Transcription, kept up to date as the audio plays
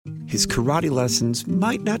his karate lessons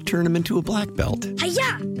might not turn him into a black belt.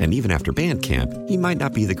 Hi-ya! And even after band camp, he might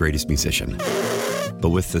not be the greatest musician.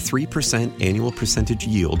 But with the 3% annual percentage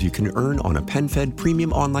yield you can earn on a PenFed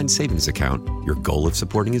premium online savings account, your goal of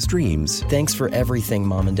supporting his dreams... Thanks for everything,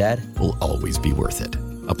 Mom and Dad. ...will always be worth it.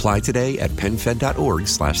 Apply today at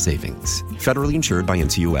PenFed.org/savings. Federally insured by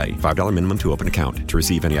NCUA. $5 minimum to open account. To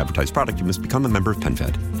receive any advertised product, you must become a member of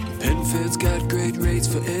PenFed. PenFed's got great rates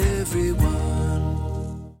for everyone.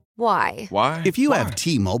 Why? Why? If you have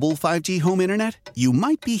T-Mobile 5G home internet, you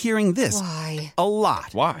might be hearing this Why? a lot.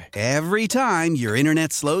 Why? Every time your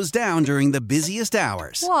internet slows down during the busiest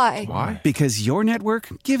hours. Why? Why? Because your network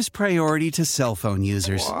gives priority to cell phone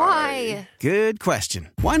users. Why? Good question.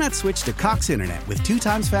 Why not switch to Cox Internet with 2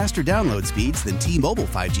 times faster download speeds than T-Mobile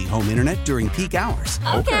 5G home internet during peak hours?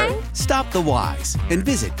 Okay. Stop the whys and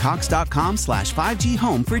visit cox.com/5G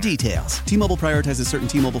home for details. T-Mobile prioritizes certain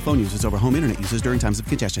T-Mobile phone users over home internet users during times of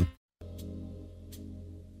congestion.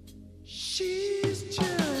 She's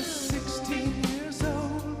just 16 years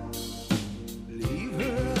old. Leave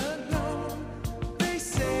her alone, they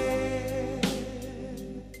say.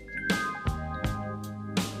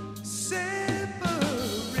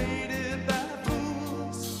 Separated by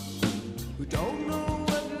fools who don't know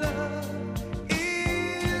what love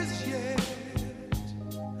is yet.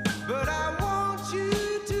 But I want you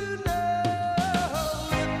to know,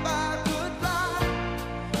 if I could fly,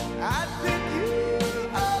 I'd pick you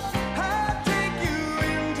up, I'd take you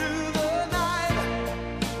into the night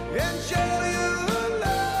and show you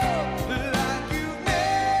love like you've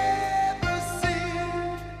never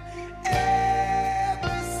seen,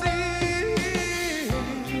 ever seen.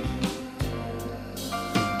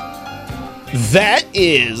 That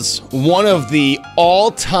is one of the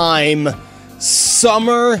all-time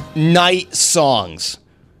summer night songs,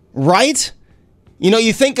 right? You know,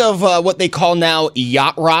 you think of what they call now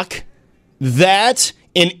yacht rock. That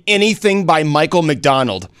and anything by Michael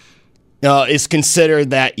McDonald is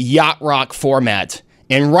considered that yacht rock format.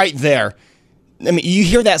 And right there, I mean, you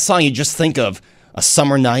hear that song, you just think of a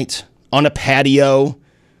summer night on a patio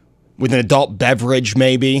with an adult beverage,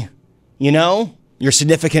 maybe. You know, your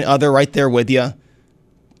significant other right there with you.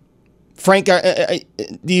 Frank, do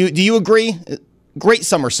you agree? Great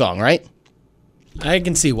summer song, right? I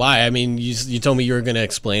can see why. I mean, you told me you were going to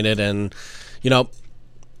explain it, and you know,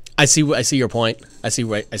 I see your point. I see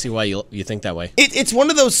why you think that way. It's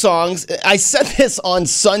one of those songs. I said this on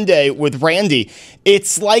Sunday with Randy.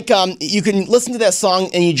 It's like you can listen to that song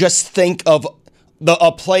and you just think of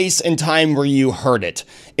a place and time where you heard it.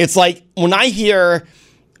 It's like when I hear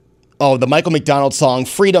the Michael McDonald song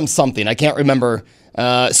 "Freedom" something. I can't remember.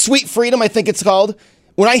 "Sweet Freedom," I think it's called.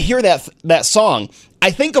 When I hear that song,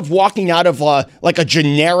 I think of walking out of like a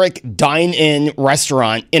generic dine-in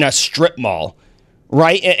restaurant in a strip mall,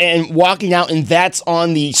 right? And walking out, and that's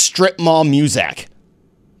on the strip mall music.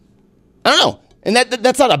 I don't know. And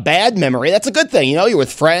that's not a bad memory. That's a good thing. You know, you're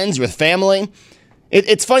with friends, you're with family.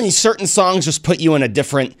 It's funny, certain songs just put you in a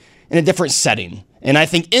different setting. And I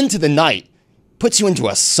think "Into the Night" puts you into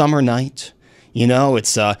a summer night. You know,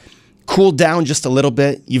 it's cooled down just a little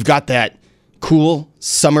bit. You've got that cool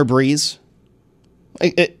summer breeze.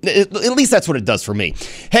 At least that's what it does for me.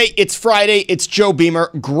 Hey, it's Friday. It's Joe Beamer.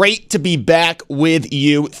 Great to be back with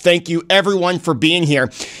you. Thank you, everyone, for being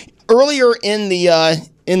here. Earlier in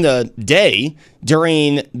the day,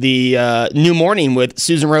 during the New Morning with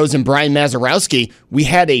Susan Rose and Brian Mazurowski, we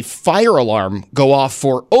had a fire alarm go off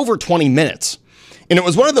for over 20 minutes. And it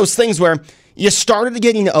was one of those things where you started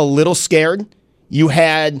getting a little scared. You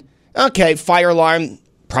had, okay, fire alarm,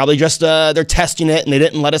 probably just they're testing it and they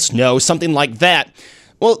didn't let us know, something like that.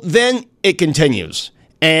 Well, then it continues.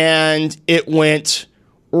 And it went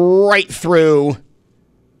right through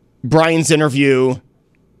Brian's interview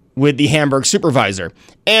with the Hamburg supervisor.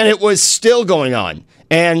 And it was still going on.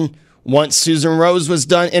 And once Susan Rose was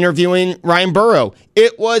done interviewing Ryan Burrow,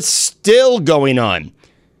 it was still going on.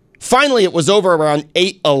 Finally, it was over around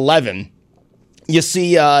 8:11. You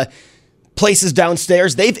see places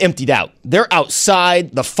downstairs, they've emptied out. They're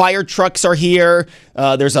outside. The fire trucks are here.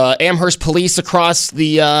 There's Amherst police across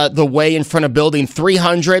the way in front of building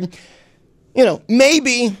 300. You know,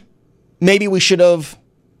 maybe we should have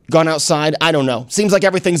gone outside. I don't know. Seems like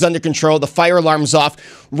everything's under control. The fire alarm's off.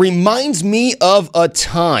 Reminds me of a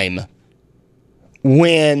time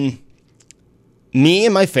when me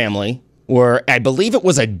and my family were, I believe it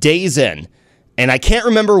was a Days Inn, and I can't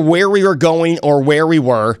remember where we were going or where we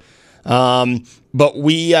were. But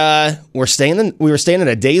we were staying at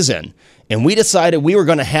a Days Inn, and we decided we were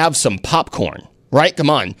going to have some popcorn, right? Come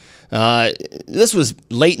on. This was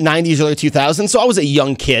late 90s, early 2000s, so I was a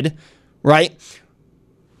young kid, right?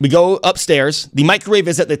 We go upstairs. The microwave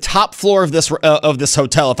is at the top floor of this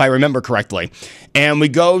hotel, if I remember correctly. And we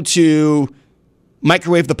go to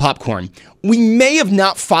microwave the popcorn. We may have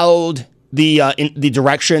not followed the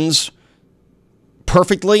directions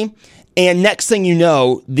perfectly. And next thing you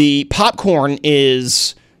know, the popcorn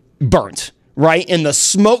is burnt, right? And the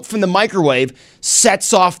smoke from the microwave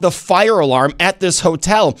sets off the fire alarm at this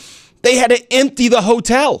hotel. They had to empty the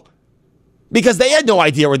hotel because they had no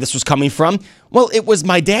idea where this was coming from. Well, it was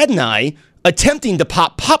my dad and I attempting to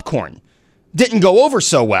pop popcorn. Didn't go over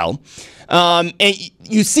so well. And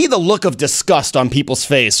you see the look of disgust on people's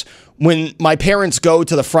face when my parents go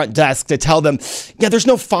to the front desk to tell them, yeah, there's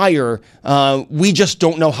no fire. We just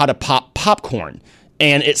don't know how to pop popcorn.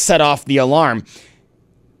 And it set off the alarm.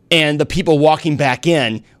 And the people walking back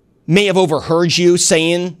in may have overheard you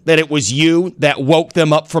saying that it was you that woke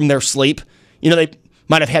them up from their sleep. You know, they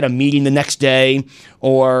might have had a meeting the next day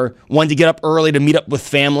or wanted to get up early to meet up with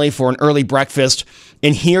family for an early breakfast.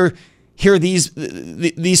 And here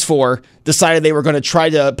these four decided they were going to try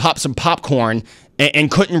to pop some popcorn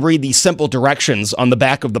and couldn't read the simple directions on the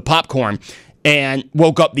back of the popcorn and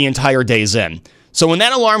woke up the entire day's in. So when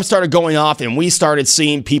that alarm started going off and we started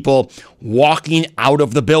seeing people walking out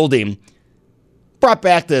of the building, brought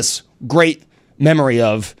back this great memory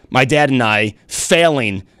of my dad and I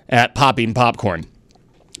failing at popping popcorn.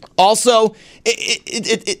 Also,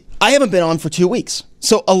 I haven't been on for 2 weeks.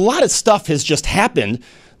 So a lot of stuff has just happened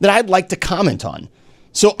that I'd like to comment on.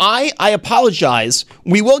 So I apologize.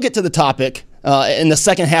 We will get to the topic in the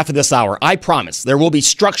second half of this hour. I promise. There will be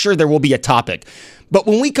structure. There will be a topic. But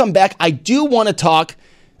when we come back, I do want to talk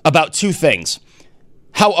about two things.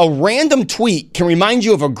 How a random tweet can remind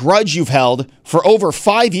you of a grudge you've held for over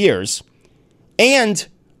 5 years, and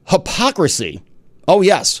hypocrisy. Oh,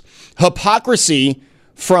 yes. Hypocrisy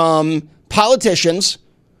from politicians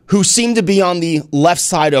who seem to be on the left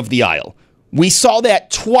side of the aisle. We saw that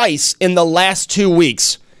twice in the last 2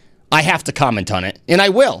 weeks. I have to comment on it, and I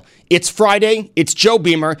will. It's Friday. It's Joe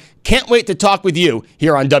Beamer. Can't wait to talk with you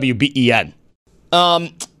here on WBEN.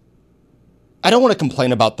 I don't want to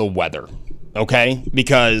complain about the weather, okay?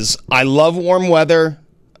 Because I love warm weather.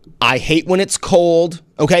 I hate when it's cold,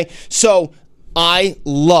 okay? So I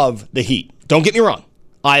love the heat. Don't get me wrong.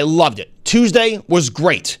 I loved it. Tuesday was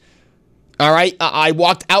great. All right, I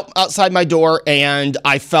walked outside my door and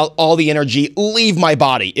I felt all the energy leave my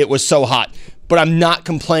body. It was so hot, but I'm not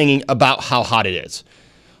complaining about how hot it is.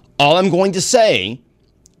 All I'm going to say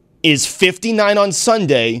is 59 on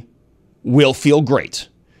Sunday will feel great.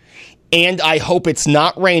 And I hope it's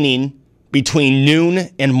not raining between noon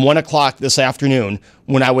and 1 o'clock this afternoon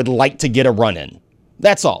when I would like to get a run in.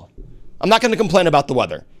 That's all. I'm not going to complain about the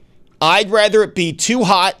weather. I'd rather it be too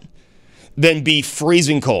hot than be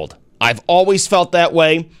freezing cold. I've always felt that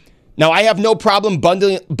way. Now, I have no problem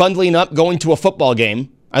bundling up going to a football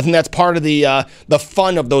game. I think that's part of the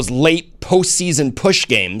fun of those late postseason push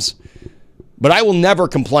games. But I will never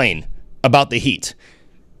complain about the heat.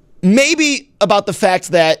 Maybe about the fact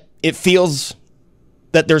that it feels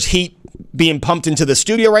that there's heat being pumped into the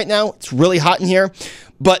studio right now. It's really hot in here.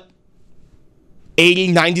 But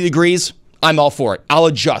 80, 90 degrees, I'm all for it. I'll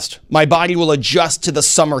adjust. My body will adjust to the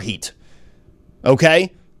summer heat.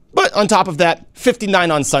 Okay? But on top of that,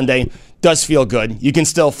 59 on Sunday does feel good. You can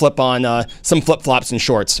still flip on some flip-flops and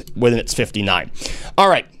shorts when it's 59. All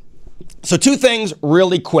right. So two things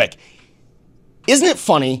really quick. Isn't it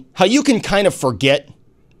funny how you can kind of forget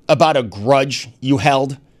about a grudge you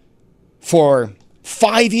held for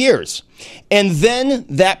 5 years, and then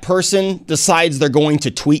that person decides they're going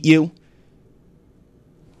to tweet you?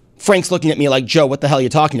 Frank's looking at me like, Joe, what the hell are you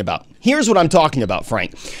talking about? Here's what I'm talking about,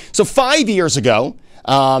 Frank. So 5 years ago,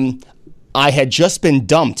 I had just been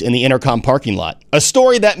dumped in the Intercom parking lot. A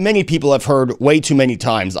story that many people have heard way too many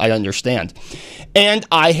times, I understand. And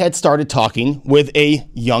I had started talking with a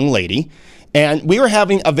young lady, and we were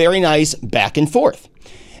having a very nice back and forth.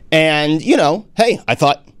 And, you know, hey, I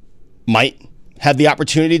thought might have the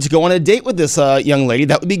opportunity to go on a date with this young lady.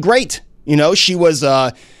 That would be great. You know, she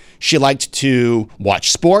liked to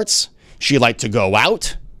watch sports. She liked to go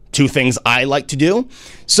out. Two things I like to do.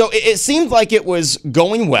 So it seemed like it was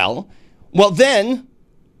going well. Well, then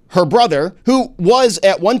her brother, who was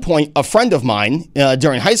at one point a friend of mine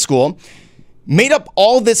during high school, made up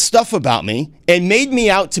all this stuff about me and made me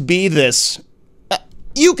out to be this.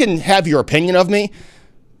 You can have your opinion of me,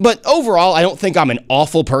 but overall, I don't think I'm an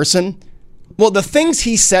awful person. Well, the things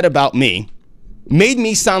he said about me made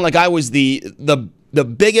me sound like I was the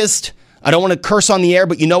biggest, I don't want to curse on the air,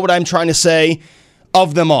 but you know what I'm trying to say,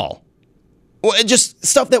 of them all. Well, just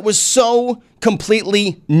stuff that was so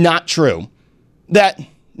completely not true that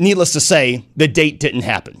needless to say, the date didn't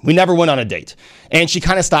happen. We never went on a date. And she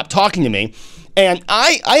kind of stopped talking to me. And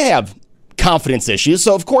I have confidence issues.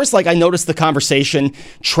 So, of course, like I noticed the conversation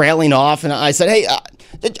trailing off. And I said, hey,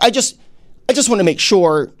 I just want to make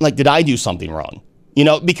sure, like, did I do something wrong? You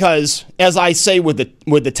know, because as I say with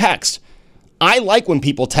the text, I like when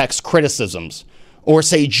people text criticisms or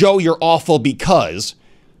say, Joe, you're awful because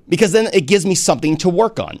then it gives me something to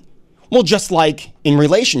work on. Well, just like in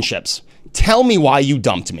relationships, tell me why you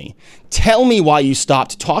dumped me. Tell me why you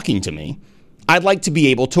stopped talking to me. I'd like to be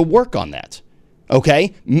able to work on that.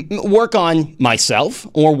 Okay? Work on myself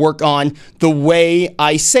or work on the way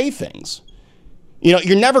I say things. You know,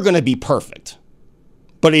 you're never going to be perfect.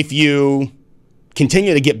 But if you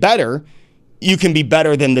continue to get better, you can be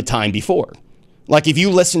better than the time before. Like if you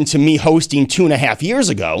listened to me hosting 2.5 years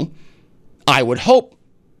ago, I would hope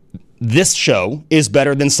this show is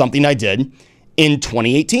better than something I did in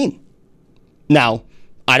 2018. Now,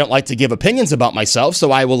 I don't like to give opinions about myself,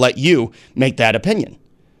 so I will let you make that opinion.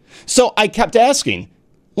 So I kept asking,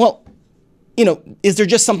 well, you know, is there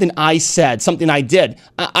just something I said, something I did?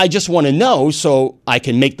 I just want to know so I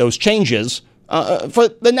can make those changes for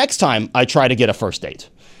the next time I try to get a first date.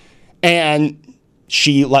 And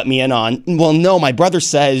she let me in on, well, no, my brother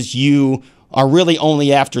says you are really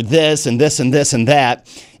only after this and this and this and that,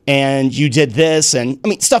 and you did this, and I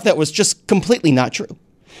mean, stuff that was just completely not true.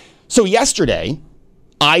 So yesterday,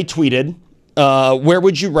 I tweeted, where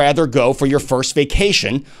would you rather go for your first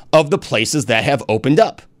vacation of the places that have opened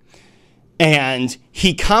up? And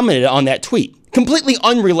he commented on that tweet, completely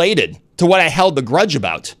unrelated to what I held the grudge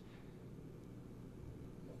about.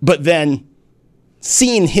 But then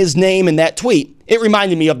seeing his name in that tweet, it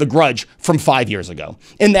reminded me of the grudge from 5 years ago.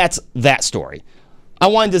 And that's that story. I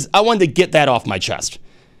wanted to get that off my chest.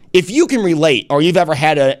 If you can relate or you've ever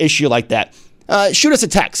had an issue like that, shoot us a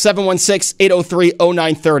text,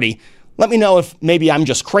 716-803-0930. Let me know if maybe I'm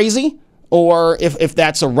just crazy or if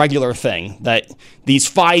that's a regular thing, that these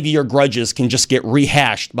 5-year grudges can just get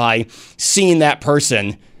rehashed by seeing that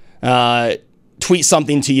person tweet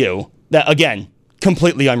something to you that, again,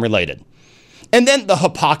 completely unrelated. And then the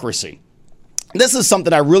hypocrisy. This is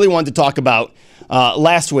something I really wanted to talk about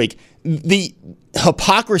last week. The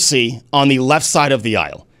hypocrisy on the left side of the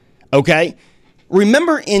aisle, okay?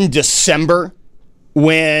 Remember in December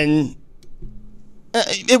when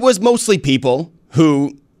it was mostly people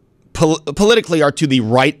who politically are to the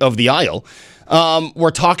right of the aisle,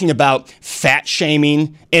 were talking about fat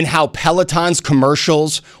shaming and how Peloton's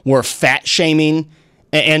commercials were fat shaming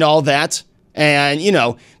and all that. And, you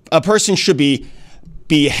know, a person should be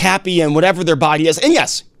happy in whatever their body is. And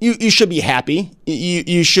yes, you should be happy.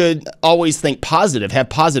 You should always think positive, have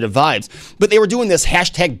positive vibes. But they were doing this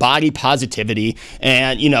hashtag body positivity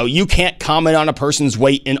and, you know, you can't comment on a person's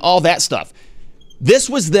weight and all that stuff. This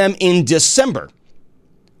was them in December.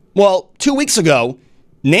 Well, 2 weeks ago,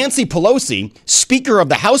 Nancy Pelosi, Speaker of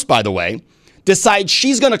the House, by the way, decides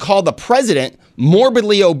she's going to call the president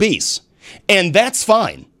morbidly obese. And that's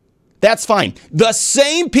fine. That's fine. The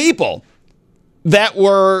same people that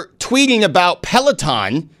were tweeting about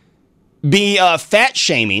Peloton be fat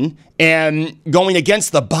shaming and going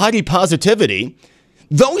against the body positivity,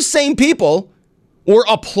 those same people were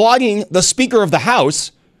applauding the Speaker of the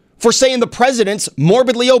House for saying the president's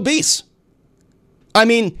morbidly obese. I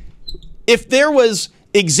mean, if there was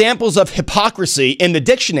examples of hypocrisy in the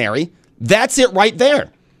dictionary, that's it right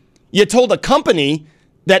there. You told a company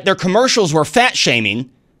that their commercials were fat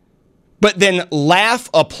shaming, but then laugh,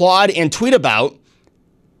 applaud, and tweet about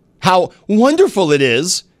how wonderful it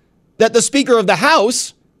is that the Speaker of the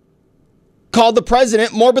House called the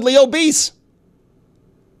president morbidly obese.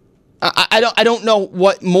 I don't know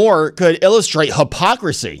what more could illustrate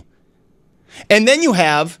hypocrisy. And then you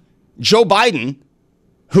have Joe Biden,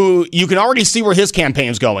 who you can already see where his campaign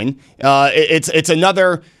is going. It's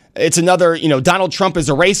another, you know, Donald Trump is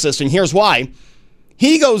a racist, and here's why.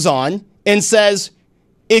 He goes on and says,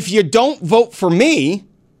 if you don't vote for me,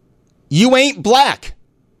 you ain't black.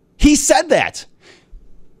 He said that.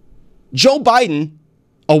 Joe Biden,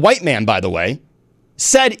 a white man, by the way,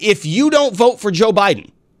 said if you don't vote for Joe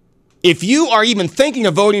Biden, if you are even thinking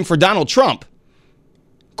of voting for Donald Trump,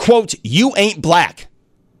 quote, you ain't black.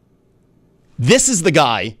 This is the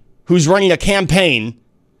guy who's running a campaign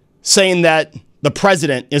saying that the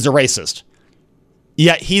president is a racist.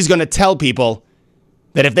 Yet he's going to tell people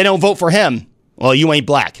that if they don't vote for him, well, you ain't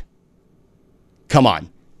black. Come on.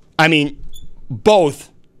 I mean,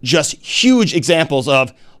 both just huge examples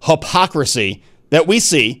of hypocrisy that we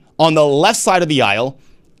see on the left side of the aisle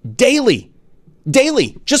daily.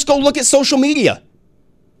 Daily. Just go look at social media.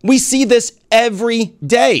 We see this every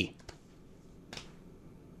day.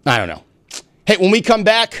 I don't know. Hey, when we come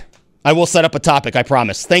back, I will set up a topic, I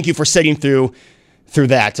promise. Thank you for sitting through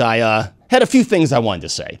that. I had a few things I wanted to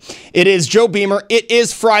say. It is Joe Beamer. It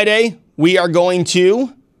is Friday. We are going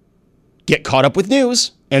to get caught up with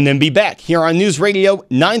news and then be back here on News Radio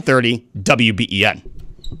 930 WBEN.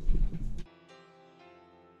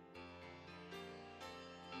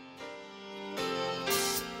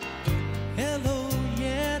 Hello,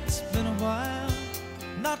 yeah, it's been a while.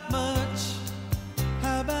 Not much.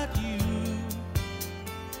 How about you?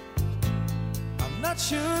 I'm not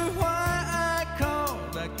sure why I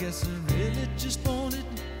called. I guess I really just wanted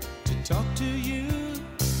to talk to you.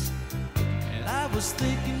 And I was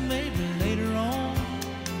thinking maybe later on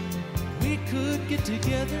we could get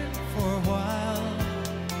together for a while.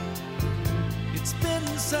 It's been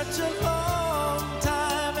such a long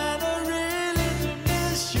time and I really do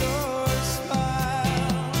miss your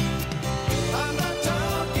smile. I'm not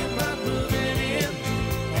talking about moving in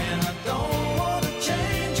and I don't want to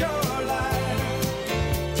change your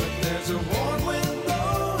life, but there's a warm wind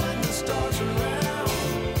blowing, the stars around,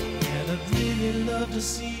 and I'd really love to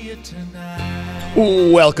see you tonight.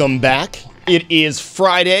 Welcome back. It is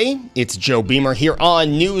Friday. It's Joe Beamer here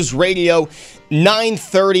on News Radio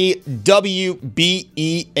 930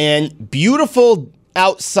 WBEN. Beautiful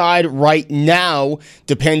outside right now,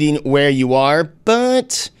 depending where you are,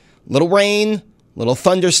 but little rain, little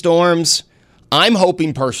thunderstorms. I'm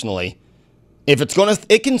hoping personally, if it's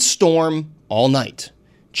it can storm all night.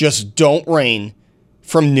 Just don't rain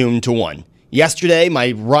from noon to 1. Yesterday,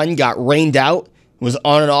 my run got rained out. It was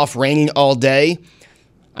on and off raining all day.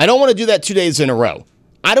 I don't want to do that 2 days in a row.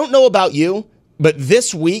 I don't know about you, but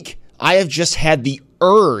this week I have just had the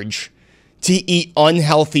urge to eat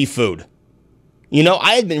unhealthy food. You know,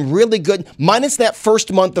 I had been really good, minus that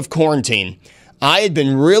first month of quarantine. I had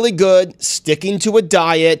been really good sticking to a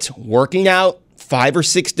diet, working out 5 or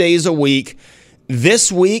 6 days a week.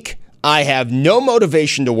 This week, I have no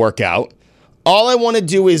motivation to work out. All I want to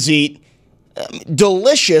do is eat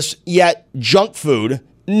delicious yet junk food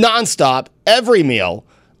nonstop every meal.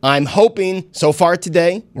 I'm hoping so far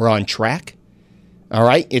today we're on track. All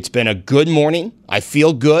right. It's been a good morning. I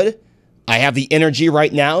feel good. I have the energy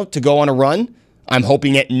right now to go on a run. I'm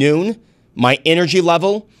hoping at noon my energy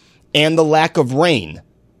level and the lack of rain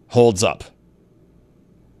holds up.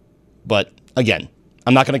 But again,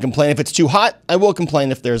 I'm not going to complain if it's too hot. I will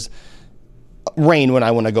complain if there's rain when I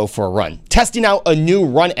want to go for a run. Testing out a new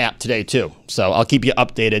run app today too. So I'll keep you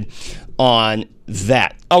updated on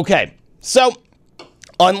that. Okay. So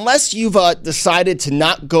unless you've decided to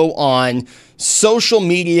not go on social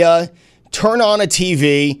media, turn on a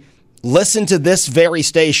TV, listen to this very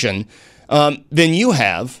station, then you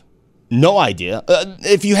have no idea.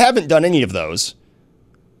 If you haven't done any of those,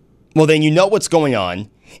 well, then you know what's going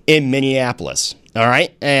on in Minneapolis. All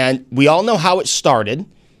right. And we all know how it started.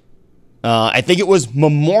 I think it was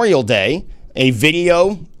Memorial Day. A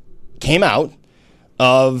video came out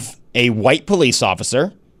of a white police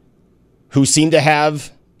officer who seemed to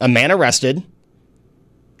have a man arrested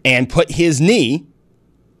and put his knee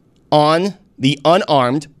on the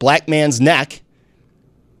unarmed black man's neck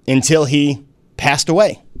until he passed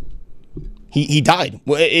away. He died.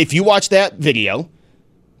 If you watch that video,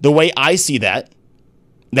 the way I see that,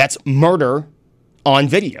 that's murder on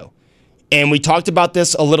video. And we talked about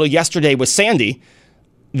this a little yesterday with Sandy,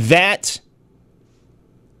 that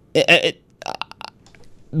the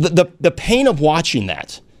pain of watching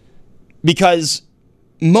that, because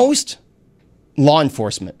most law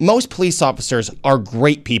enforcement, most police officers are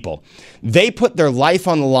great people. They put their life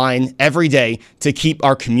on the line every day to keep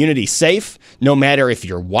our community safe, no matter if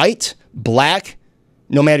you're white, black,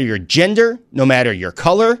 no matter your gender, no matter your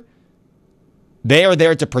color. They are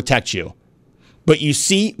there to protect you. But you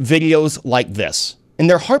see videos like this, and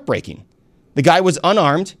they're heartbreaking. The guy was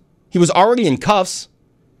unarmed. He was already in cuffs.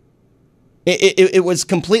 It was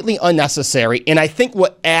completely unnecessary. And I think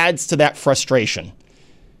what adds to that frustration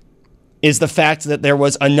is the fact that there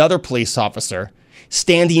was another police officer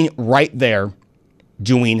standing right there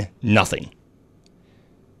doing nothing.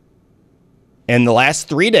 In the last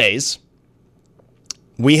 3 days,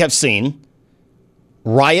 we have seen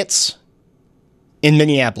riots in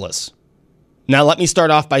Minneapolis. Now, let me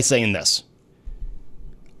start off by saying this.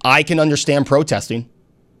 I can understand protesting.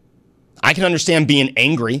 I can understand being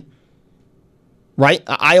angry, right?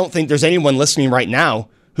 I don't think there's anyone listening right now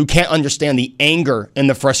who can't understand the anger and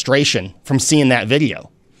the frustration from seeing that video.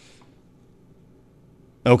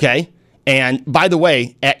 Okay? And by the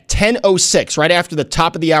way, at 10:06, right after the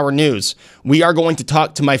top of the hour news, we are going to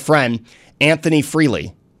talk to my friend Anthony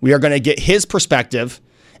Freely. We are going to get his perspective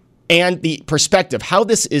and the perspective, how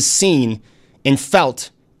this is seen and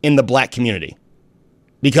felt in the black community,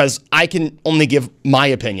 because I can only give my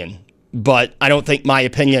opinion, but I don't think my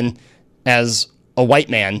opinion as a white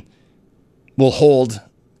man will hold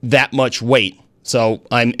that much weight. So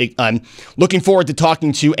I'm looking forward to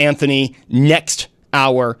talking to Anthony next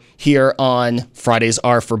hour here on Fridays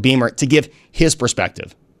Are for Beamer to give his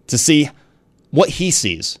perspective, to see what he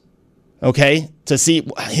sees, okay? To see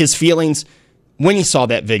his feelings when he saw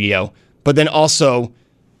that video, but then also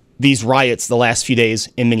these riots the last few days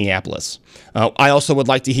in Minneapolis. I also would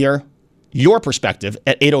like to hear your perspective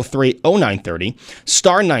at 803-0930,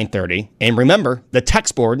 star 930. And remember, the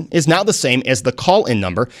text board is now the same as the call-in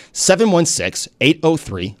number,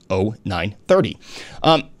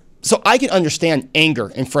 716-803-0930. So I can understand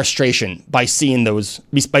anger and frustration by seeing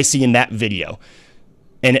that video.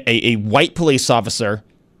 And a white police officer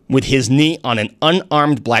with his knee on an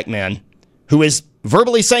unarmed black man who is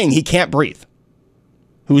verbally saying he can't breathe,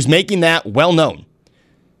 who's making that well known.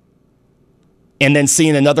 And then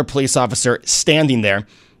seeing another police officer standing there.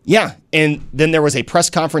 Yeah, and then there was a press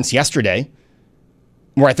conference yesterday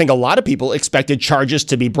where I think a lot of people expected charges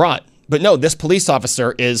to be brought. But no, this police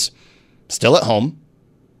officer is still at home.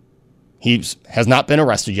 He has not been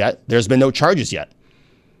arrested yet. There's been no charges yet.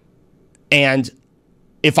 And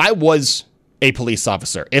if I was a police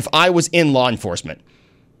officer, if I was in law enforcement,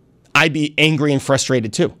 I'd be angry and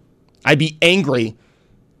frustrated too. I'd be angry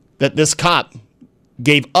that this cop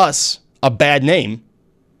gave us a bad name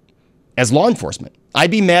as law enforcement.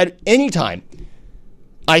 I'd be mad anytime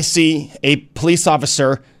I see a police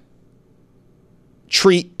officer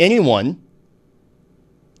treat anyone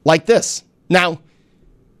like this. Now,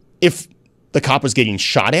 if the cop was getting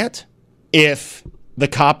shot at, if the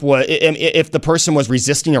person was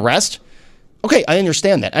resisting arrest, okay, I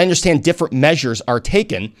understand that. I understand different measures are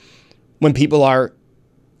taken when people are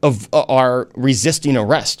resisting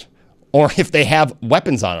arrest, or if they have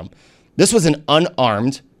weapons on them. This was an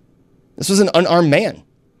unarmed man.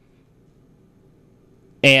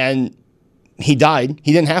 And he died.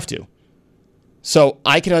 He didn't have to. So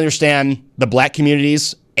I can understand the black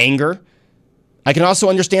community's anger. I can also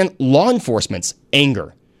understand law enforcement's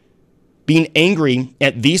anger, being angry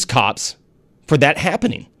at these cops for that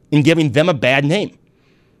happening and giving them a bad name.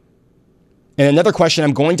 And another question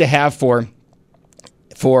I'm going to have for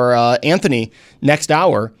Anthony next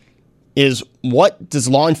hour is, what does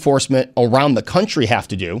law enforcement around the country have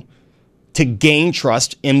to do to gain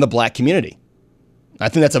trust in the black community? I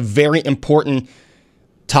think that's a very important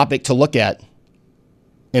topic to look at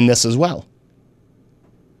in this as well.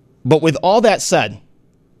 But with all that said,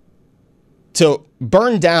 to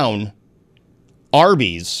burn down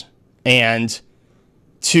Arby's and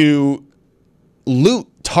to loot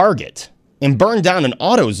Target and burn down an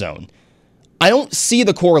AutoZone, I don't see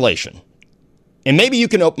the correlation. And maybe you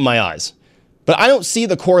can open my eyes, but I don't see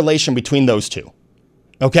the correlation between those two.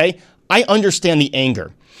 Okay? I understand the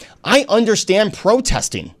anger. I understand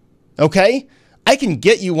protesting. Okay? I can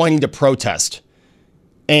get you wanting to protest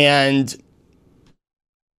and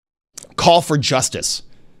call for justice.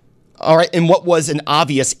 All right? And what was an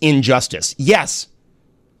obvious injustice. Yes,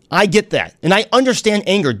 I get that. And I understand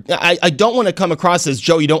anger. I don't want to come across as,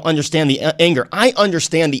 Joe, you don't understand the anger. I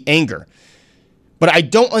understand the anger. But I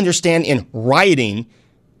don't understand in rioting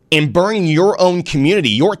and burning your own community,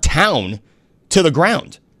 your town, to the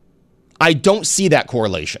ground. I don't see that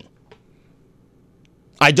correlation.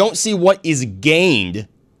 I don't see what is gained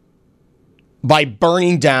by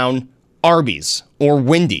burning down Arby's or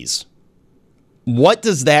Wendy's. What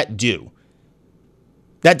does that do?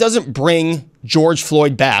 That doesn't bring George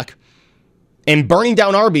Floyd back, and burning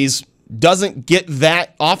down Arby's doesn't get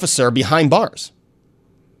that officer behind bars.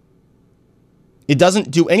 It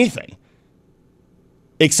doesn't do anything,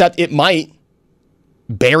 except it might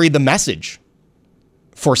bury the message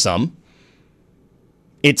for some.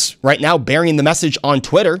 It's right now burying the message on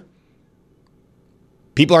Twitter.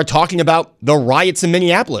 People are talking about the riots in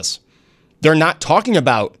Minneapolis. They're not talking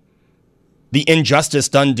about the injustice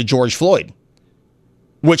done to George Floyd,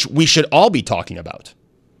 which we should all be talking about.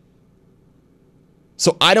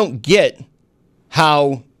 So I don't get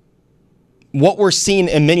how what we're seeing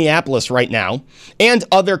in Minneapolis right now and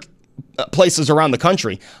other places around the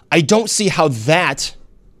country, I don't see how that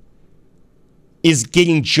is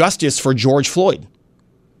getting justice for George Floyd.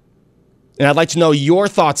 And I'd like to know your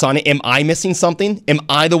thoughts on it. Am I missing something? Am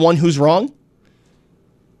I the one who's wrong?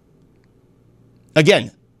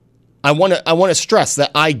 Again, I want to stress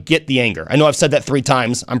that I get the anger. I know I've said that 3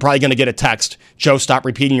 times. I'm probably going to get a text. Joe, stop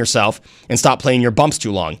repeating yourself and stop playing your bumps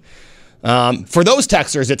too long. For those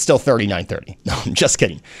texters, it's still 3930. No, I'm just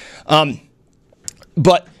kidding.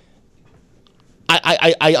 But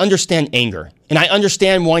I understand anger, and I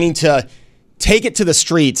understand wanting to take it to the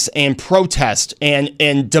streets and protest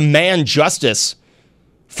and demand justice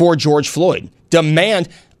for George Floyd.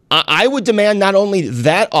 I would demand not only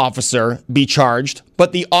that officer be charged,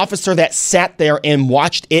 but the officer that sat there and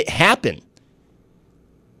watched it happen.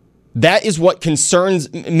 That is what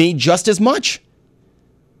concerns me just as much.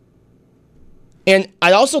 And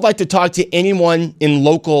I'd also like to talk to anyone in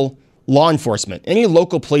local law enforcement, any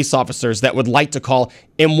local police officers that would like to call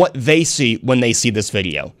and what they see when they see this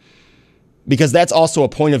video. Because that's also a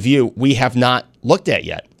point of view we have not looked at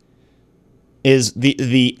yet, is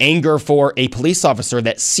the anger for a police officer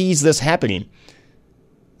that sees this happening,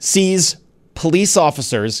 sees police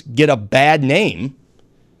officers get a bad name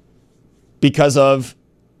because of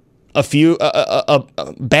a few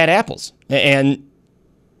bad apples. And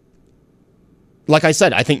like I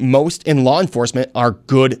said, I think most in law enforcement are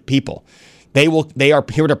good people. They are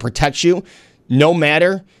here to protect you, no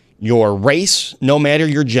matter your race, no matter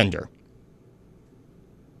your gender.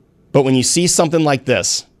 But when you see something like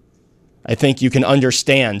this, I think you can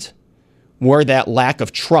understand where that lack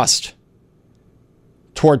of trust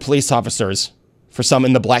toward police officers for some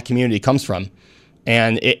in the black community comes from.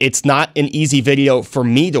 And it's not an easy video for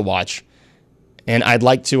me to watch. And I'd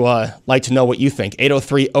like to know what you think.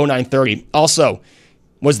 803-0930. Also,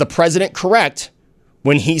 was the president correct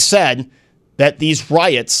when he said that these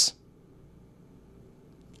riots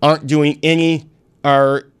aren't doing any,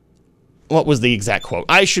 or what was the exact quote?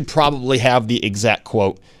 I should probably have the exact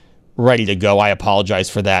quote ready to go. I apologize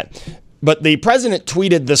for that. But the president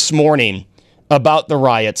tweeted this morning about the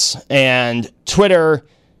riots, and Twitter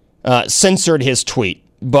censored his tweet.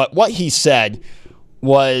 But what he said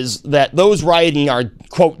was that those rioting are,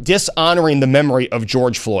 quote, dishonoring the memory of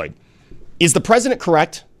George Floyd. Is the president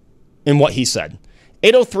correct in what he said?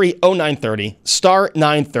 803-0930, star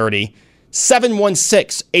 930,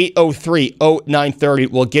 716-803-0930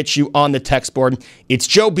 will get you on the text board. It's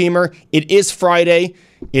Joe Beamer. It is Friday.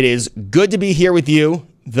 It is good to be here with you,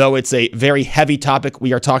 though it's a very heavy topic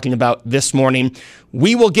we are talking about this morning.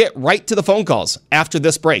 We will get right to the phone calls after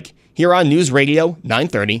this break here on News Radio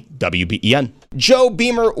 930 WBEN. Joe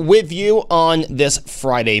Beamer with you on this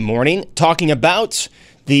Friday morning, talking about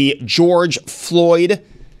the George Floyd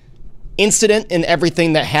incident and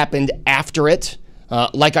everything that happened after it.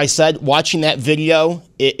 Like I said, watching that video,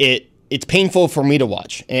 it's painful for me to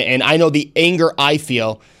watch. And I know the anger I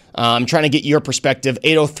feel. I'm trying to get your perspective,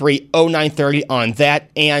 803-0930 on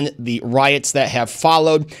that and the riots that have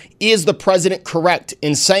followed. Is the president correct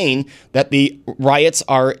in saying that the riots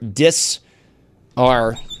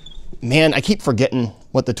man, I keep forgetting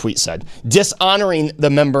what the tweet said, dishonoring the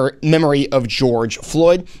memory of George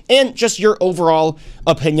Floyd, and just your overall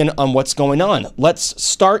opinion on what's going on? Let's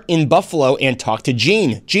start in Buffalo and talk to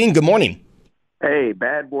Gene. Gene, good morning. Hey,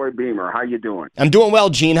 bad boy Beamer, how you doing? I'm doing well,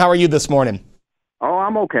 Gene. How are you this morning? Oh,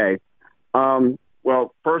 I'm okay.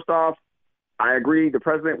 Well, first off, I agree the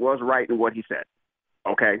president was right in what he said.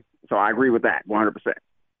 Okay, so I agree with that 100%.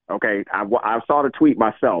 Okay, I saw the tweet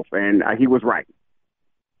myself, and he was right.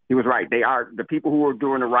 He was right. The people who are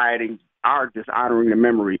doing the rioting are dishonoring the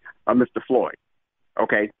memory of Mr. Floyd.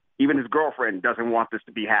 Okay, even his girlfriend doesn't want this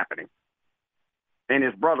to be happening, and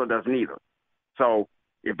his brother doesn't either. So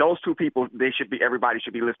if those two people, everybody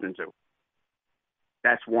should be listening to.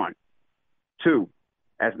 That's one. Two,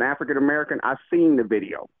 as an African American, I've seen the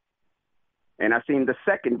video, and I've seen the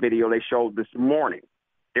second video they showed this morning.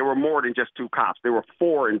 There were more than just two cops. There were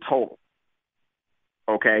four in total.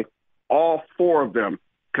 Okay, all four of them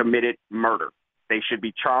committed murder. They should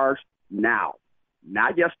be charged now,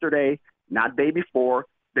 not yesterday, not day before.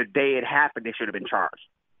 The day it happened, they should have been charged.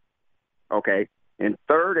 Okay, and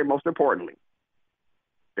third, and most importantly,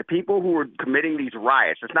 the people who were committing these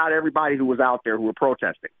riots, it's not everybody who was out there who were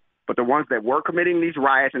protesting, but the ones that were committing these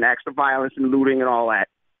riots and acts of violence and looting and all that,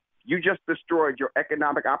 you just destroyed your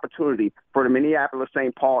economic opportunity for the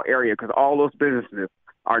Minneapolis-St. Paul area, because all those businesses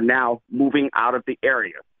are now moving out of the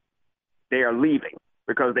area. They are leaving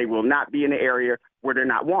because they will not be in the area where they're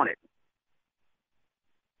not wanted.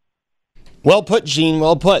 Well put, Gene.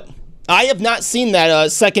 Well put. I have not seen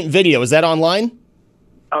that second video. Is that online?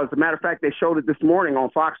 As a matter of fact, they showed it this morning on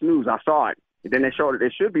Fox News. I saw it. And then they showed it.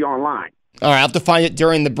 It should be online. All right, I'll have to find it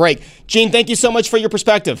during the break. Gene, thank you so much for your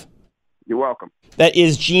perspective. You're welcome. That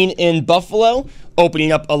is Gene in Buffalo,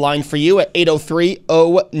 opening up a line for you at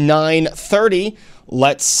 803-0930.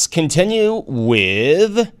 Let's continue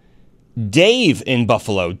with Dave in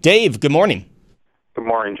Buffalo. Dave, good morning. Good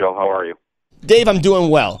morning, Joe. How are you? Dave, I'm doing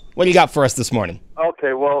well. What do you got for us this morning?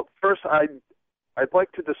 Okay, well, first I'd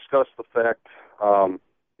like to discuss the fact, a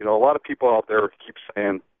lot of people out there keep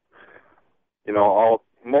saying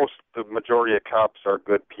the majority of cops are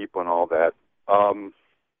good people and all that.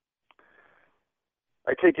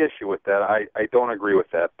 I take issue with that. I don't agree with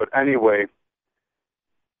that. But anyway.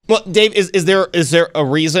 Well, Dave, is there a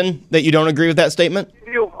reason that you don't agree with that statement?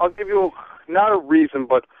 I'll give you not a reason,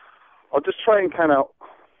 but I'll just try and kind of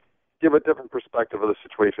give a different perspective of the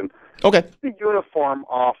situation. Okay. The uniform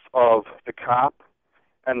off of the cop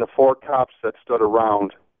and the 4 cops that stood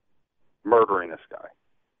around murdering this guy.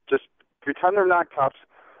 Just pretend they're not cops.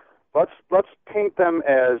 Let's paint them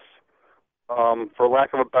as, for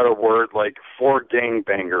lack of a better word, like 4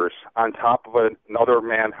 gangbangers on top of another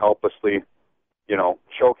man helplessly,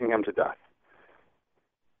 choking him to death.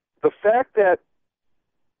 The fact that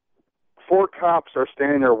 4 cops are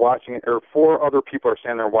standing there watching it, or 4 other people are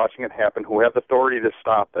standing there watching it happen who have the authority to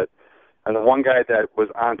stop it, and the one guy that was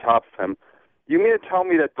on top of him, you mean to tell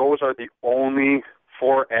me that those are the only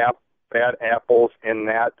 4 bad apples in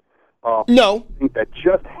that no. that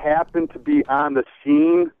just happened to be on the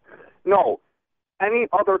scene? No. Any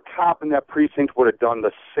other cop in that precinct would have done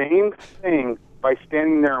the same thing by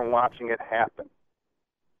standing there and watching it happen.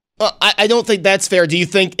 I don't think that's fair. Do you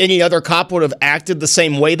think any other cop would have acted the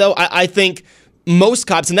same way, though? I think most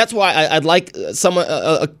cops, and that's why I'd like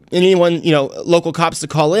anyone, local cops to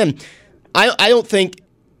call in. I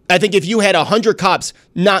think if you had 100 cops,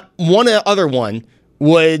 not one other one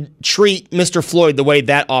would treat Mr. Floyd the way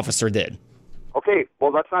that officer did. Okay,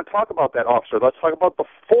 well, let's not talk about that officer. Let's talk about the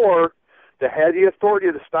 4 that had the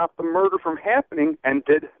authority to stop the murder from happening and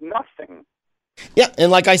did nothing. Yeah, and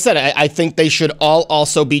like I said, I think they should all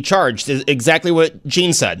also be charged. Is exactly what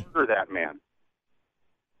Gene said. Murder that man.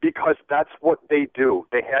 Because that's what they do.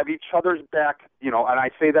 They have each other's back, and I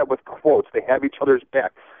say that with quotes. They have each other's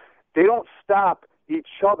back. They don't stop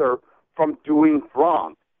each other from doing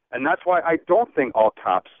wrong. And that's why I don't think all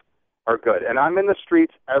cops are good. And I'm in the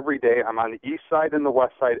streets every day. I'm on the east side and the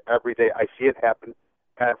west side every day. I see it happen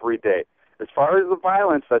every day. As far as the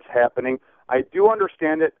violence that's happening, I do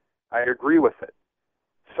understand it. I agree with it.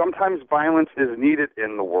 Sometimes violence is needed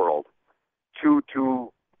in the world to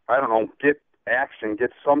get action,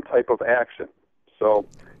 get some type of action. So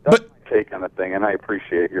that's my take on the thing, and I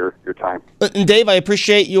appreciate your time. And Dave, I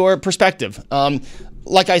appreciate your perspective.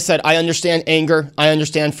 Like I said, I understand anger. I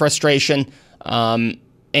understand frustration.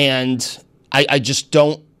 And I just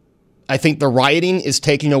don't. I think the rioting is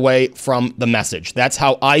taking away from the message. That's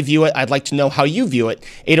how I view it. I'd like to know how you view it.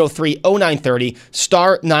 803-0930,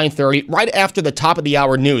 star 930. Right after the top of the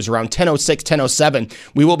hour news, around 10:06, 10:07,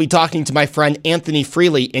 we will be talking to my friend Anthony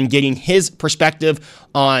Freely and getting his perspective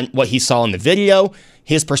on what he saw in the video,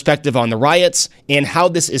 his perspective on the riots, and how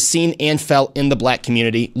this is seen and felt in the black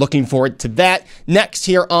community. Looking forward to that next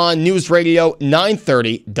here on News Radio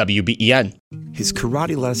 930 WBEN. His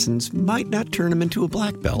karate lessons might not turn him into a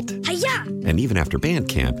black belt. Hi-ya! And even after band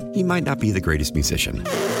camp, he might not be the greatest musician.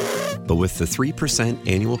 But with the 3%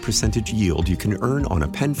 annual percentage yield you can earn on a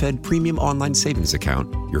PenFed premium online savings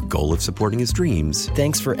account, your goal of supporting his dreams...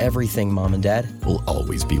 Thanks for everything, Mom and Dad. ...will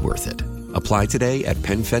always be worth it. Apply today at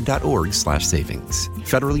PenFed.org/savings.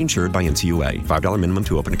 Federally insured by NCUA. $5 minimum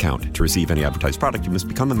to open account. To receive any advertised product, you must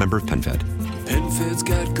become a member of PenFed. PenFed's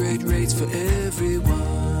got great rates for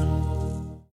everyone.